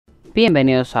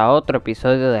Bienvenidos a otro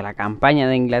episodio de la campaña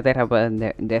de Inglaterra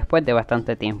después de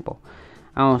bastante tiempo.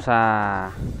 Vamos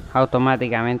a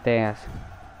automáticamente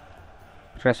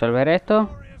resolver esto.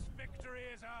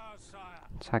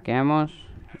 Saqueamos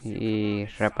y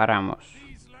reparamos.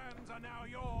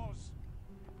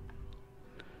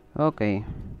 Ok.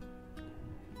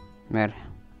 Ver.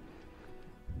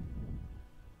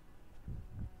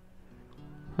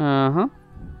 Ajá.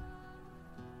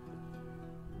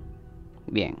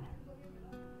 Bien.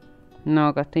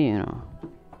 No, castillo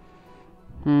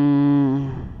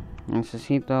no.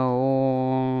 Necesito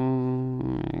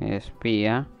un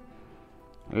espía.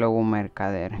 Luego un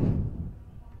mercader.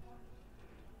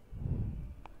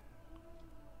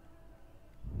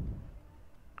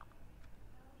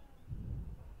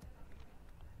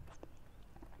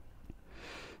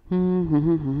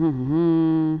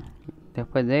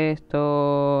 Después de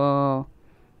esto...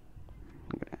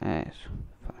 Eso.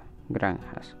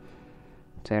 Granjas.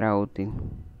 Será útil.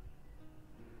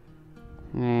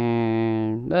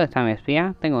 ¿Dónde está mi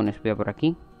espía? Tengo un espía por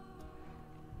aquí.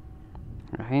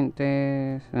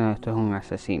 Agentes... No, esto es un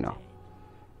asesino.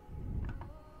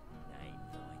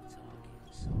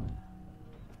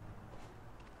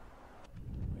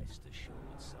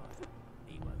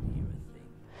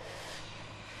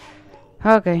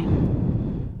 Ok.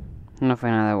 No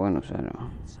fue nada bueno usarlo.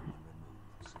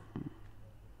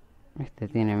 Este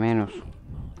tiene menos.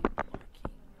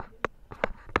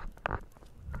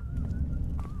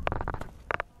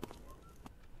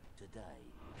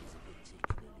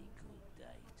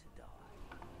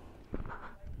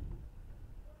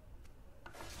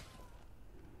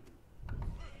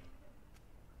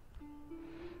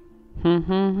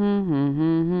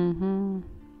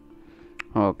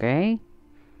 Ok.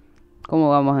 ¿Cómo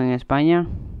vamos en España?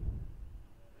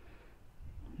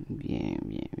 Bien.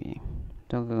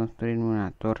 Tengo que construirme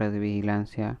una torre de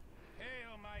vigilancia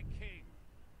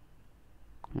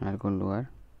en algún lugar.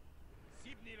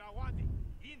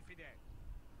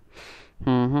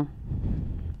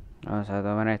 Vamos a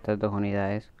tomar estas dos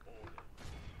unidades.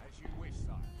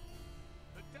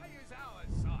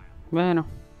 Bueno.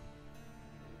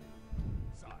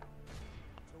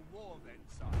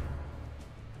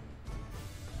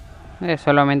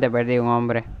 Solamente perdí un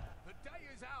hombre.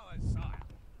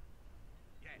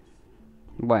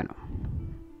 Bueno.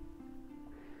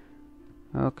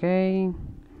 Ok.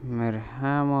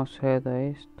 Merjamos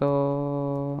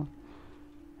esto.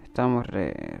 Estamos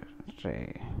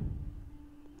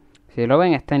Si lo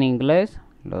ven está en inglés.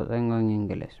 Lo tengo en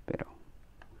inglés, pero...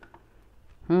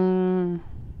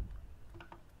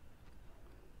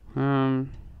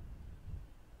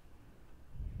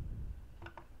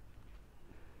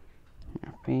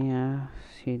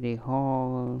 City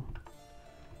Hall.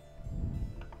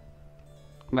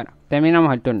 Bueno,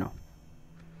 terminamos el turno.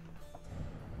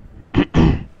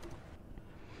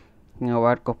 Tengo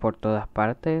barcos por todas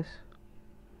partes.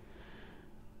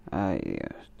 Ay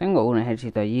Dios. Tengo un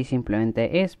ejército allí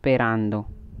simplemente esperando.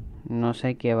 No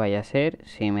sé qué vaya a hacer.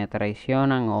 Si me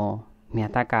traicionan o me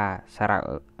ataca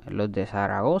los de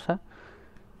Zaragoza.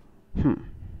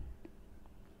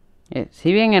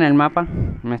 Si bien en el mapa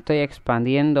me estoy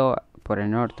expandiendo por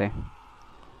el norte.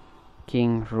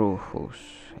 King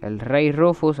Rufus. El rey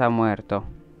Rufus ha muerto.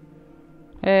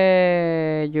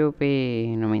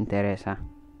 Yupi, no me interesa.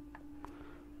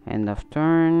 End of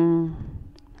turn.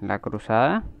 La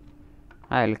cruzada.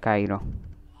 El Cairo.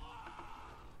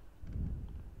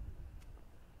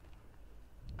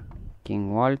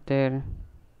 King Walter.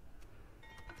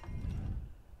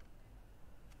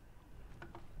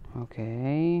 Ok.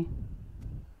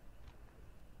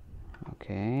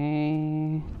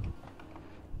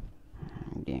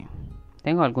 Bien.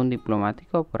 ¿Tengo algún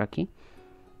diplomático por aquí?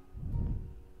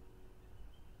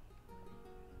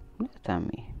 ¿Dónde está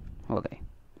mi? Ok.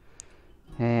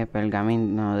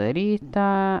 Pergamino de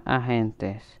lista.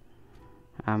 Agentes.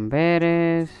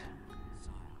 Amberes.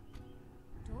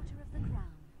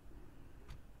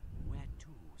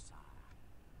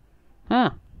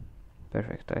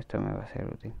 Perfecto. Esto me va a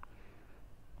ser útil.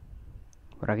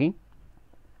 Por aquí.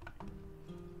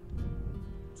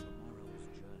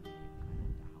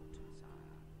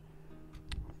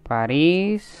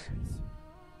 París.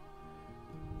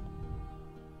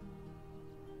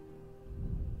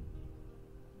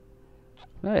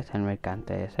 ¿Dónde está el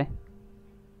mercante ese?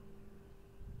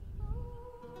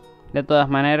 De todas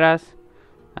maneras...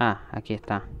 aquí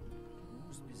está.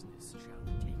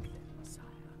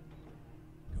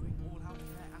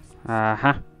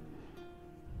 Ajá.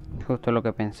 Justo lo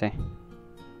que pensé.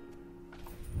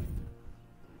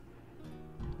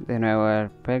 De nuevo el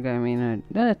pergamino.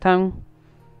 ¿Dónde están?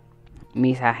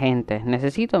 mis agentes.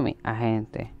 Necesito mi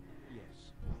agente.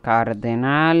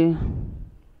 Cardenal.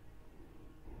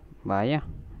 Vaya.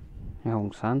 Es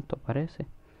un santo, parece.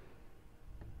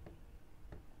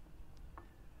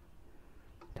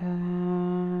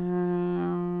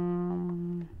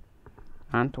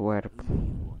 Antwerp.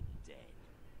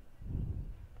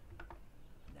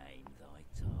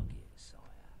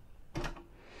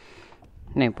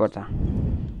 No importa.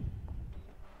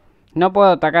 No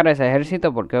puedo atacar a ese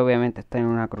ejército porque obviamente está en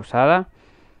una cruzada.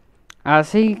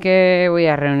 Así que voy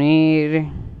a reunir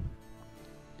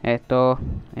esto.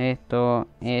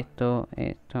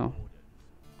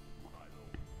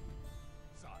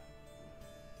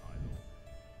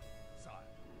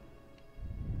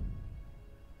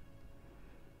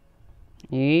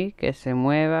 Y que se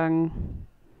muevan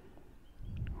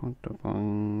junto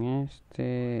con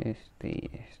este y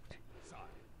este.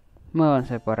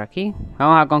 Muévanse por aquí.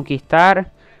 Vamos a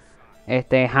conquistar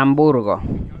Hamburgo.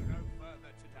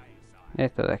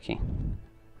 Esto de aquí.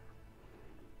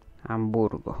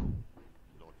 Hamburgo.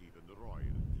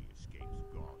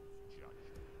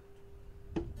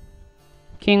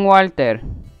 King Walter.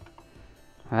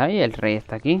 Ay, el rey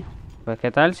está aquí. Pues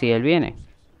qué tal si él viene.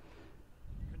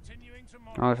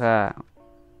 Vamos a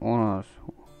unos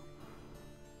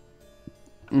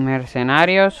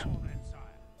mercenarios.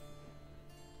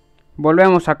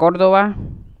 Volvemos a Córdoba.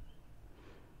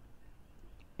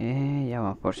 Ya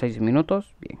vamos por 6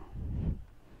 minutos. Bien.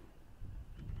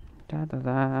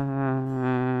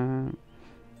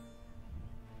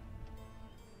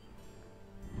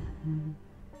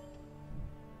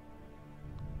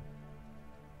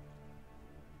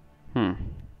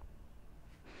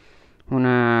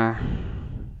 Una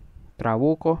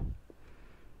trabuco.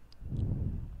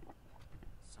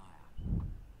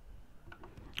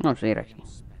 Vamos a ir aquí.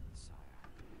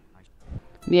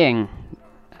 Bien.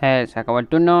 Se acabó el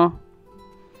turno.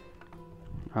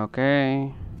 Ok.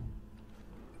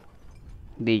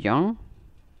 Dijon.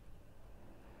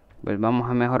 Pues vamos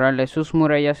a mejorarle sus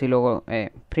murallas y luego...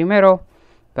 primero,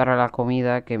 para la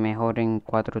comida, que mejoren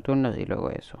 4 turnos y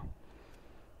luego eso.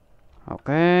 Ok,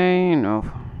 no.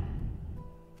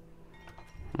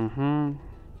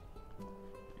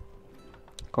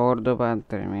 Córdoba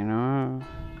terminó.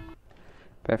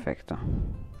 Perfecto.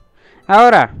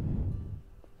 Ahora.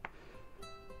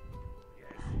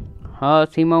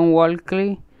 Simon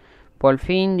Walkley por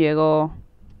fin llegó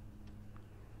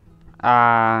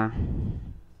a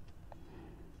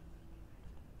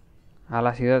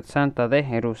la ciudad santa de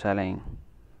Jerusalén.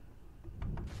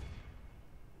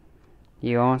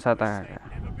 Y vamos a atacar.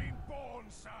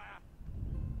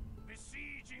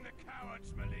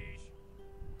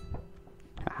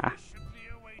 Ajá.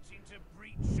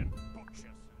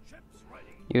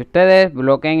 Y ustedes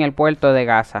bloqueen el puerto de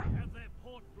Gaza.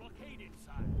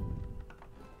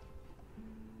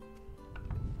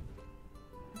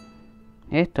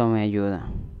 Esto me ayuda.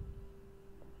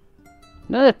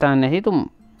 ¿Dónde están? Necesito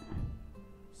un...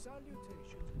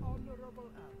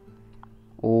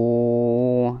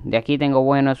 de aquí tengo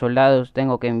buenos soldados.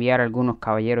 Tengo que enviar algunos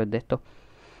caballeros de estos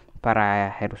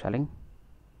para Jerusalén.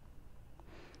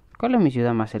 ¿Cuál es mi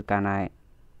ciudad más cercana?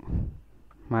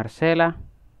 Marsella.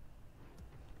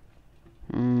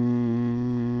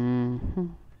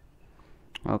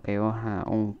 Ok, vamos a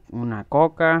una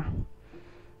coca.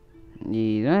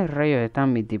 ¿Y dónde rayos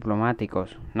están mis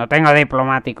diplomáticos? ¡No tengo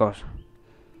diplomáticos!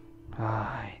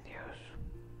 Ay, Dios.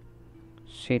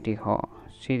 City Hall.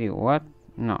 City what?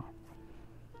 No.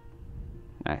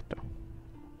 Esto.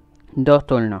 2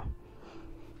 turnos.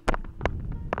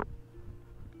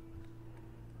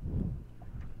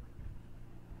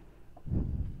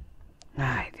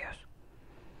 Ay, Dios.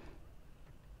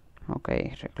 Ok,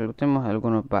 reclutemos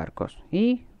algunos barcos.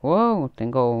 Y... wow,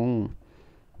 tengo un...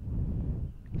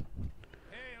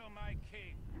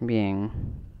 Bien.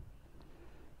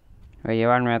 Voy a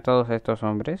llevarme a todos estos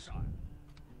hombres.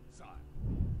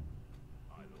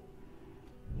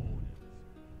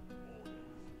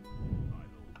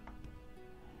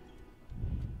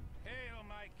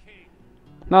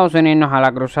 Vamos a unirnos a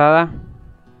la cruzada.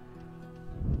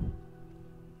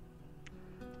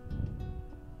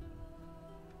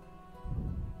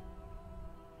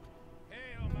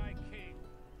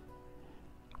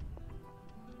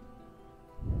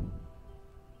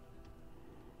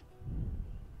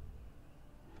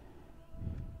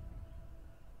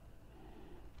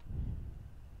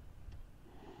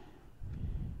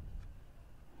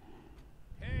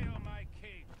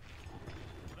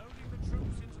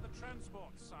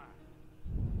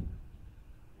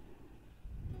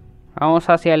 Vamos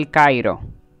hacia el Cairo.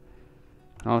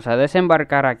 Vamos a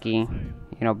desembarcar aquí.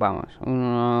 y nos vamos.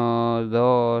 1,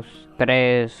 2,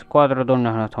 3, 4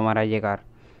 turnos nos tomará llegar.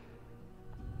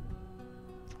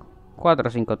 4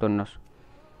 o 5 turnos.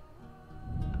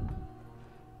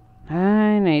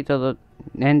 Ay, necesito...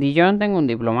 En Dijon tengo un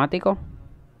diplomático.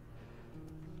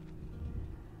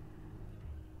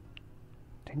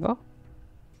 ¿Tengo?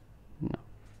 No.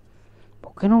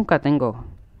 ¿Por qué nunca tengo?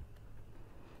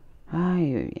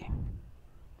 Ay, bien.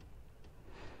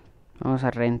 Vamos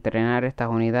a reentrenar estas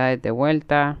unidades de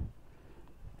vuelta.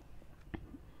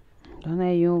 ¿Dónde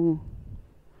hay un...?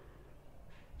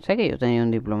 Sé que yo tenía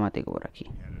un diplomático por aquí.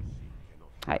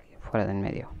 Ahí, fuera del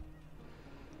medio.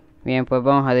 Bien, pues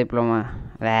vamos a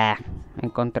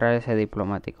encontrar ese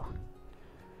diplomático.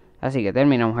 Así que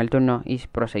terminamos el turno y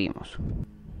proseguimos.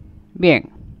 Bien.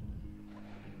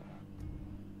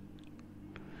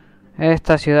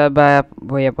 Esta ciudad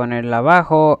voy a ponerla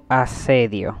bajo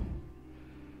asedio.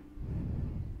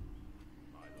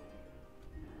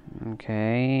 Ok.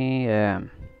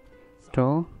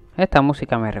 Tú. Esta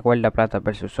música me recuerda a Plata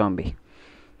vs Zombies.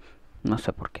 No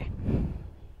sé por qué.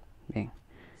 Bien.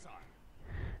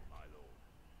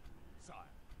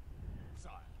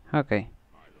 Ok.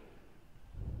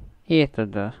 Y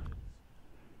estos dos.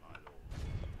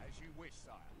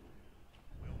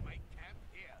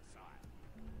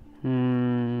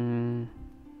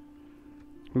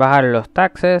 Bajar los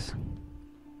taxes.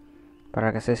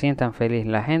 Para que se sientan feliz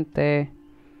la gente.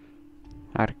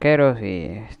 Arqueros y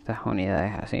estas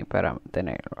unidades así para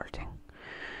mantener el orden.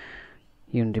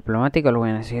 Y un diplomático lo voy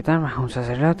a necesitar, más un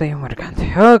sacerdote y un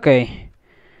mercante. Ok.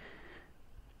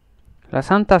 La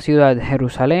santa ciudad de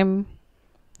Jerusalén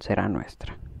será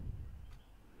nuestra.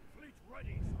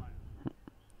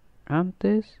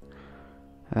 Antes...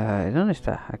 ¿dónde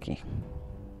está? Aquí.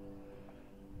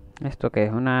 ¿Esto qué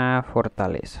es? Una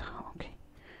fortaleza. Okay.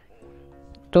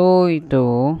 Tú y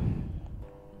tú.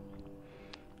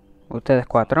 Ustedes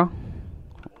 4.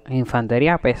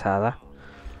 Infantería pesada.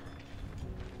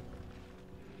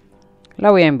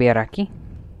 La voy a enviar aquí.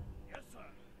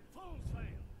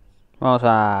 Vamos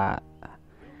a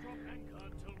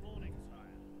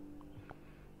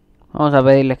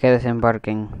pedirles que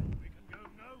desembarquen.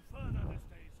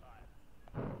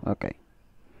 Ok.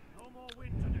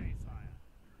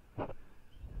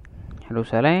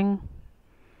 Jerusalén.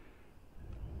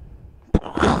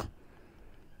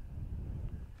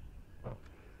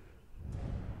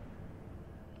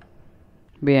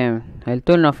 Bien, el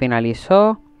turno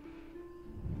finalizó.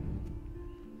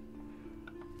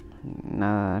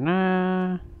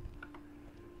 Nada.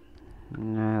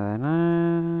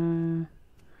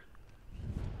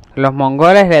 Los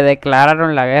mongoles le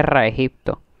declararon la guerra a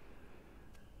Egipto.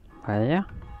 Vaya.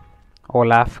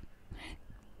 Olaf.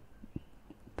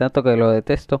 Tanto que lo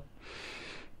detesto.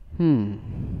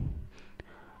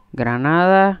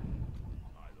 Granada.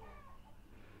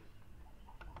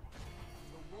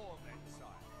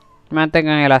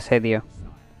 Mantengan el asedio.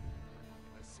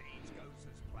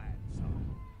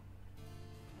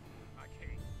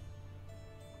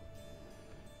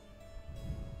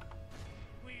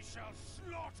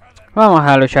 Vamos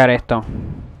a luchar esto.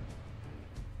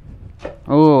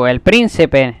 El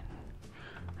príncipe.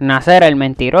 Nacer el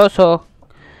mentiroso.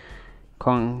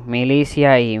 Con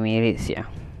milicia y milicia.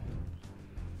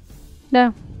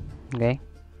 Ya. Ok.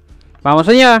 Vamos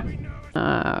allá.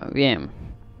 Bien.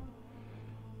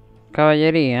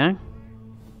 Caballería.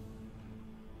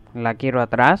 La quiero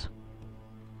atrás.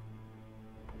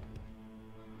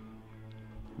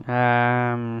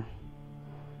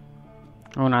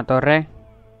 Una torre.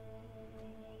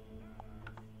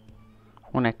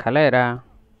 Una escalera.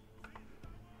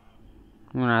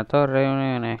 Una torre y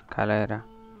una escalera.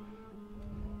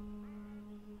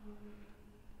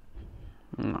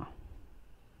 No.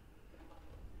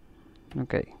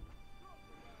 Ok.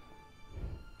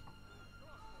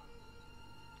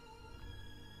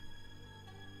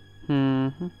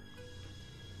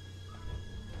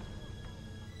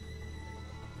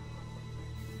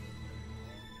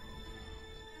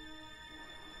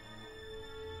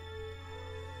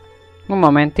 Un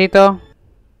momentito.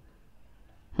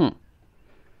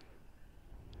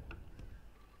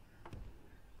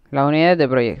 Las unidades de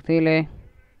proyectiles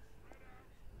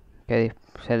que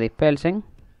se dispersen.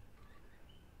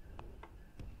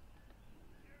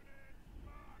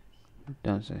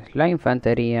 Entonces, la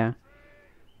infantería.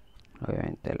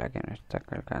 Obviamente la que no está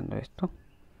cargando esto.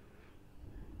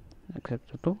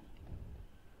 Excepto tú.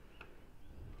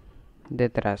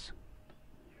 Detrás.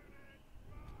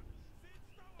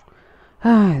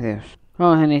 Ay, Dios.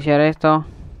 Vamos a iniciar esto.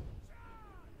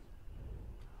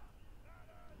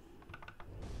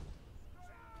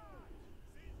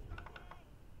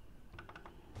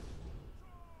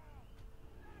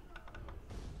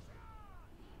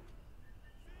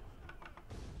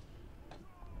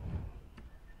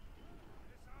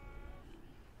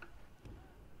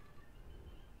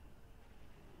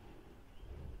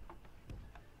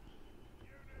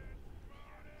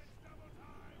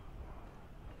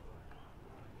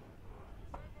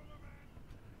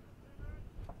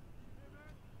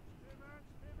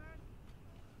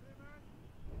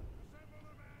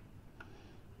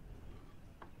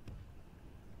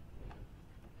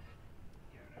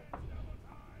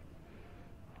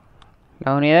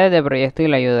 Las unidades de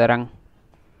proyectil ayudarán.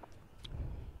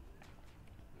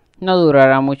 No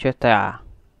durará mucho esta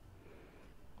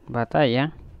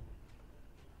batalla.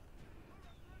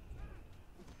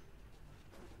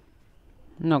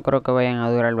 No creo que vayan a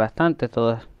durar bastante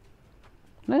todas.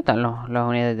 ¿Dónde están las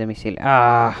unidades de misiles?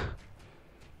 ¡Ah!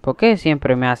 ¿Por qué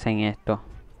siempre me hacen esto?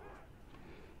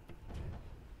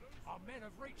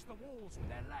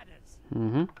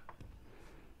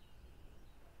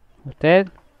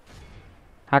 Usted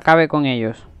acabe con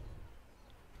ellos.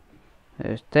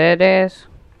 Ustedes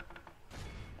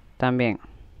también.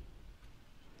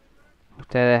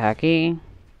 Ustedes aquí.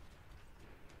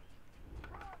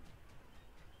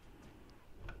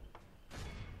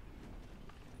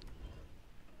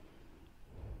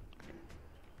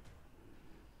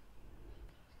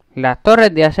 Las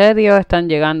torres de asedio están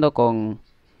llegando con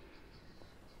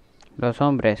los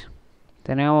hombres.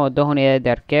 Tenemos 2 unidades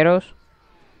de arqueros.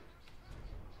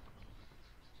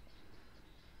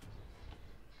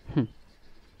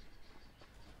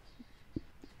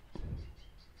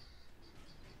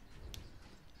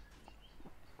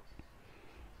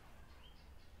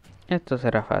 Esto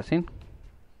será fácil.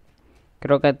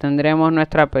 Creo que tendremos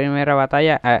nuestra primera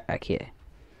batalla aquí.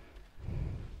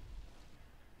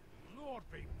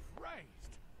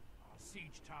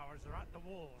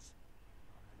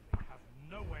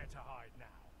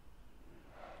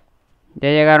 Ya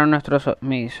llegaron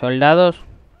mis soldados.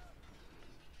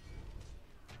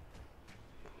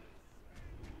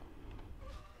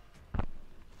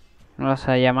 Vamos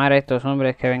a llamar a estos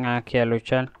hombres que vengan aquí a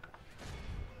luchar.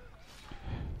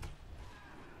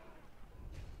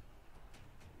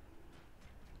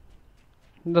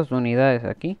 Dos unidades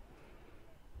aquí.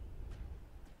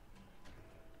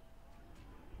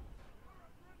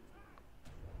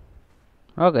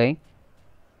 Ok.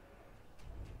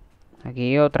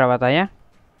 Aquí otra batalla.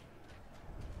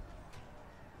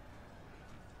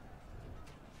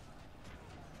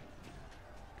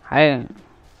 Ahí.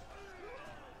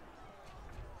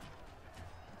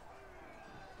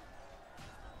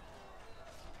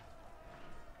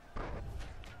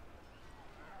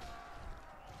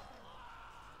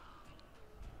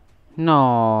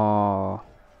 No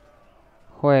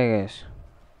juegues.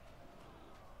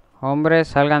 Hombres,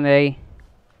 salgan de ahí.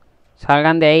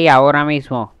 Salgan de ahí ahora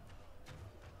mismo.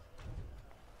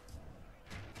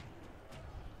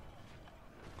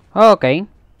 Ok.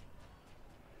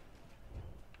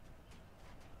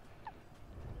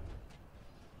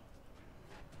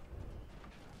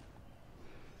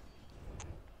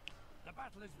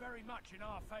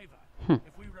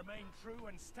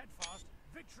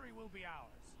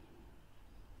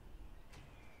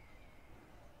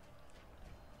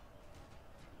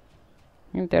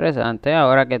 Interesante,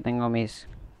 ahora que tengo mis...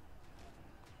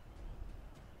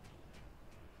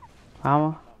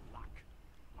 Vamos.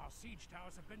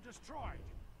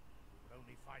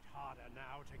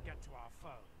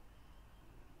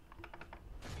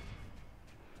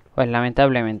 Pues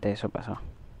lamentablemente eso pasó.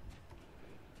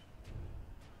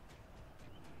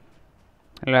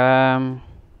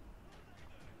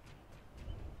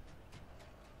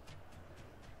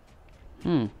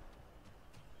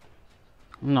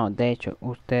 No, de hecho,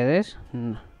 ustedes...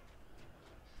 No.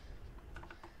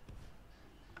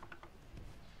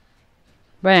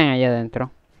 Vayan allá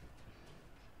adentro.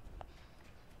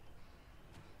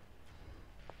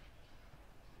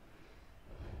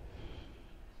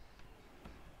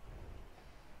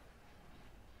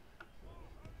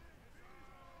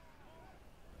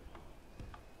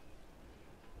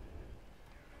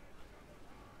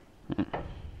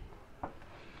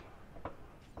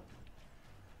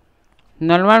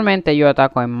 Normalmente yo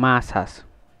ataco en masas.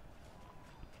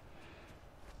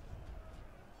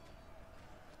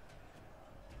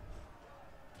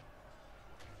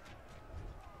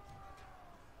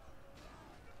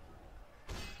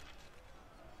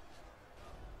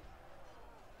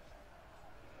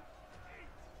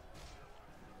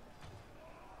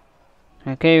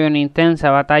 Aquí hay una intensa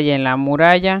batalla en la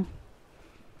muralla.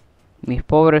 Mis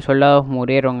pobres soldados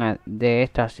murieron de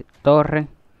esta torre.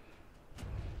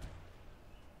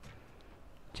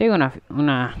 Sí,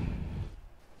 una...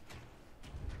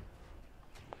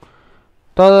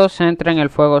 Todos centran el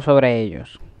fuego sobre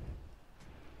ellos.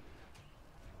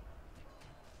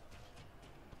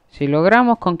 Si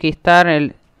logramos conquistar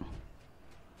el...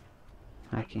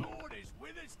 Aquí.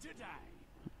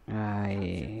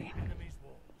 Ay...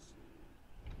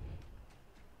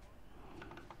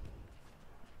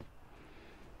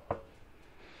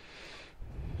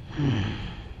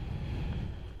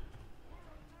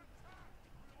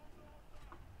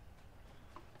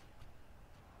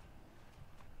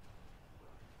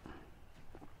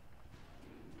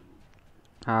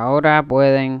 Ahora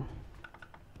pueden...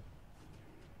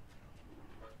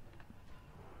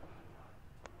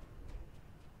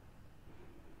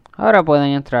 Ahora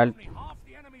pueden entrar.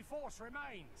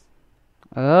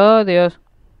 Oh, Dios.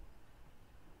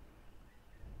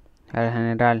 El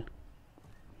general.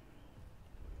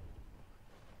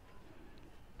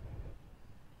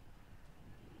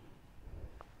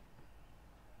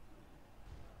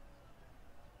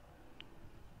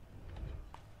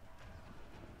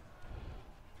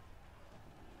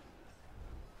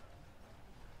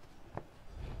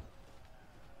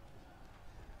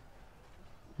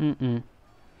 Mm.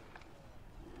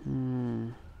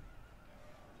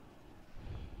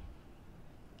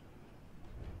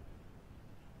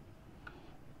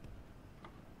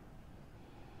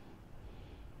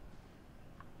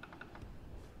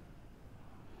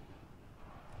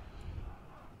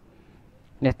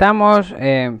 Estamos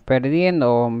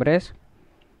perdiendo hombres.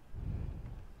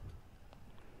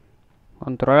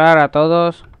 Controlar a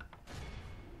todos.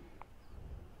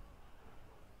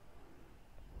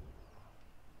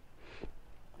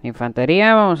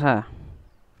 Infantería, vamos a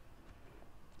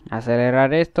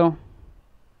acelerar esto.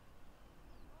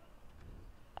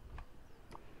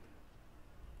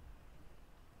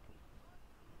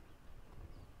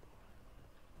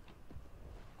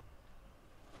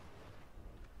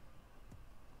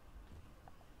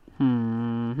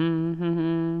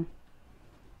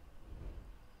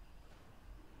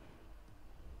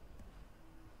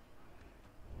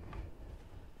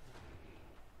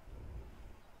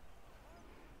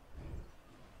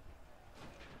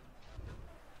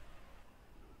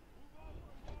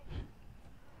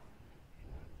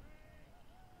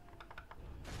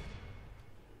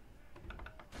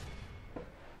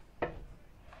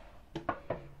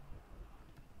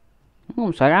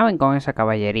 Se acaben con esa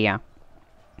caballería.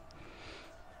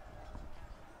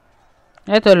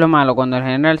 Esto es lo malo cuando el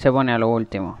general se pone a lo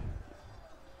último.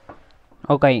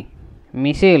 Ok.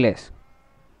 Misiles.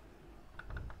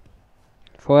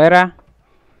 Fuera.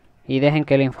 Y dejen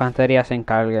que la infantería se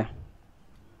encargue.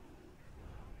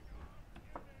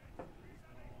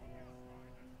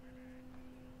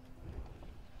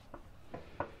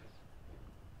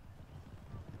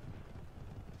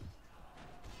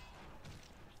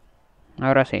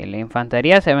 Ahora sí, la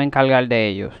infantería se va a encargar de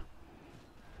ellos.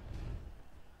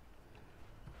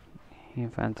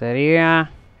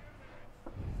 Infantería.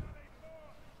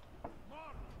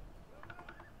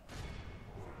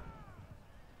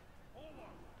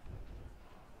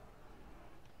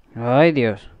 Ay,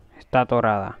 Dios. Está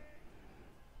atorada.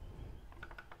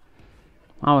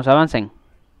 Vamos, avancen.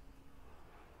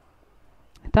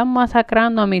 Están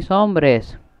masacrando a mis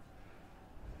hombres.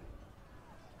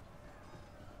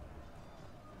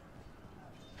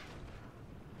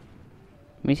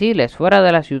 Misiles, fuera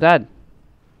de la ciudad.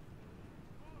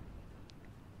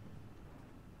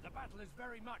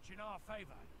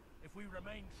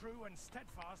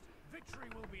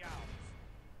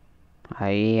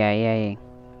 Ahí.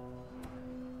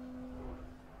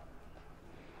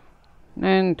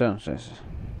 Entonces.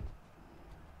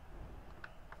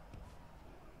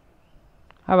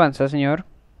 Avanza, señor.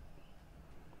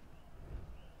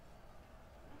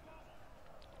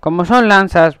 Como son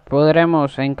lanzas,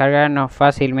 podremos encargarnos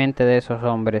fácilmente de esos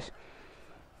hombres.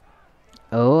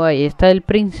 Oh, ahí está el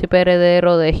príncipe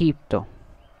heredero de Egipto.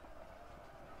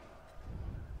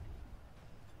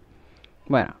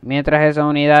 Bueno, mientras esa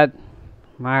unidad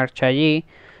marcha allí,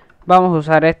 vamos a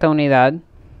usar esta unidad.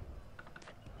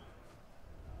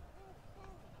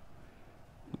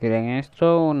 Miren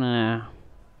esto, una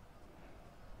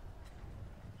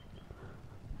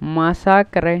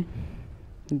masacre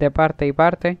de parte y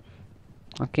parte.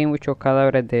 Aquí hay muchos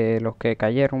cadáveres de los que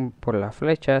cayeron por las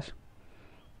flechas.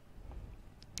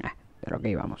 De lo que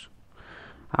íbamos.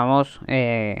 Vamos,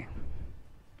 llega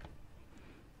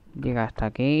hasta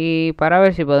aquí para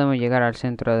ver si podemos llegar al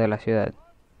centro de la ciudad.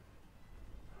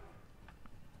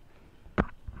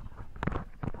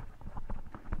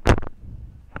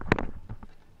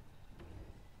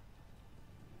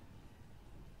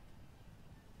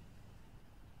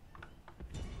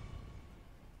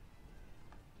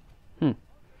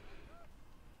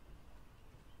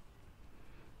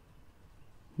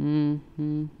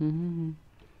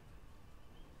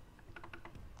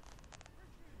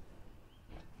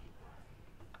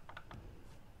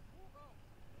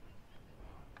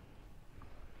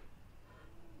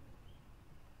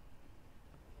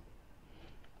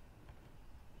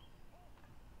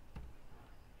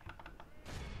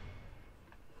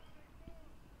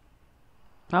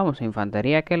 Vamos,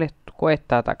 infantería, que les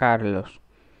cuesta atacarlos.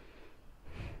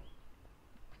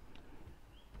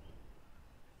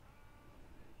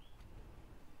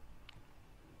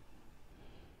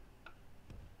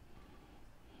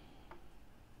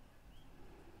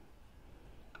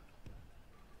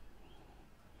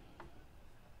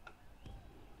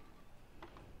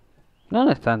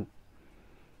 ¿Dónde están?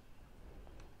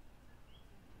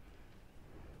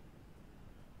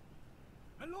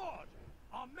 My lord,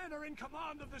 our men are in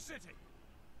command of the city.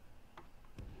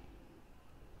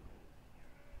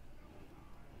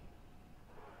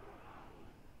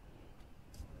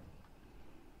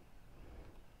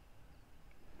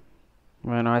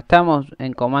 Bueno, estamos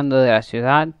en comando de la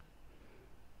ciudad.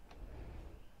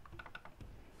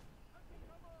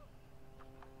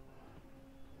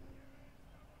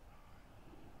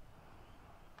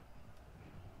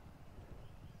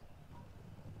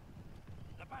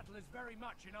 The battle is very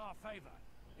much in our favor.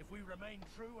 If we remain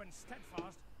true and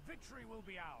steadfast, victory will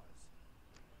be ours.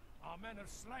 Our men have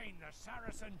slain the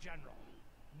Saracen general.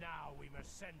 Now we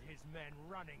must send his men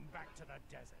running back to the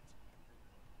desert.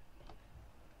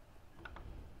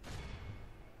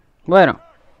 Bueno.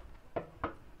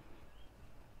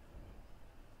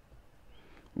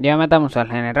 Ya matamos al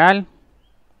general.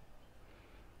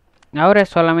 Ahora es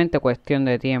solamente cuestión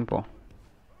de tiempo.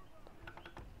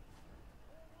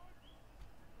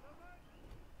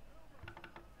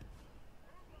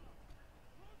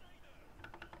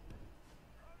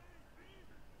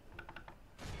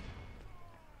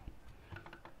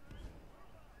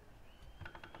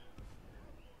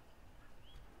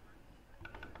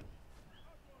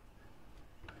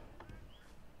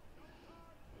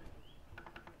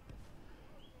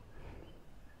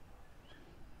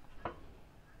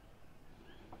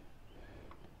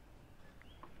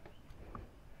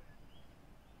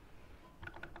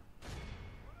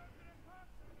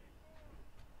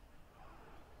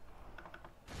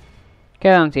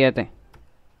 Quedan 7.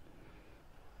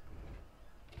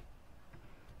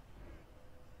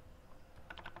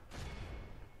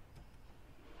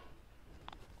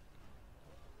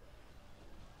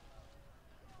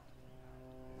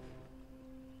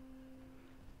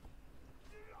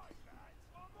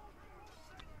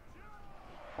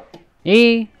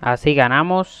 Y así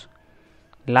ganamos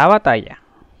la batalla.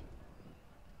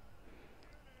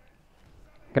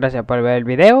 Gracias por ver el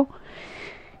video.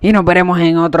 Y nos veremos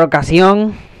en otra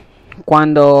ocasión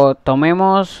cuando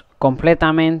tomemos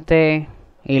completamente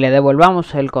y le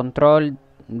devolvamos el control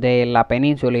de la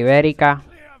península ibérica.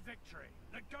 Clear victory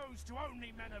that goes to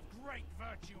only men of great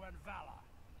virtue and valor.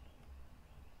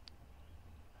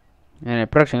 En el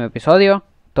próximo episodio,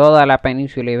 toda la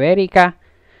península ibérica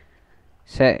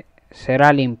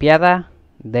será limpiada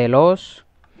de los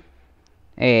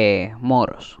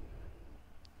moros.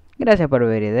 Gracias por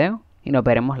ver el video y nos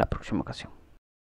veremos la próxima ocasión.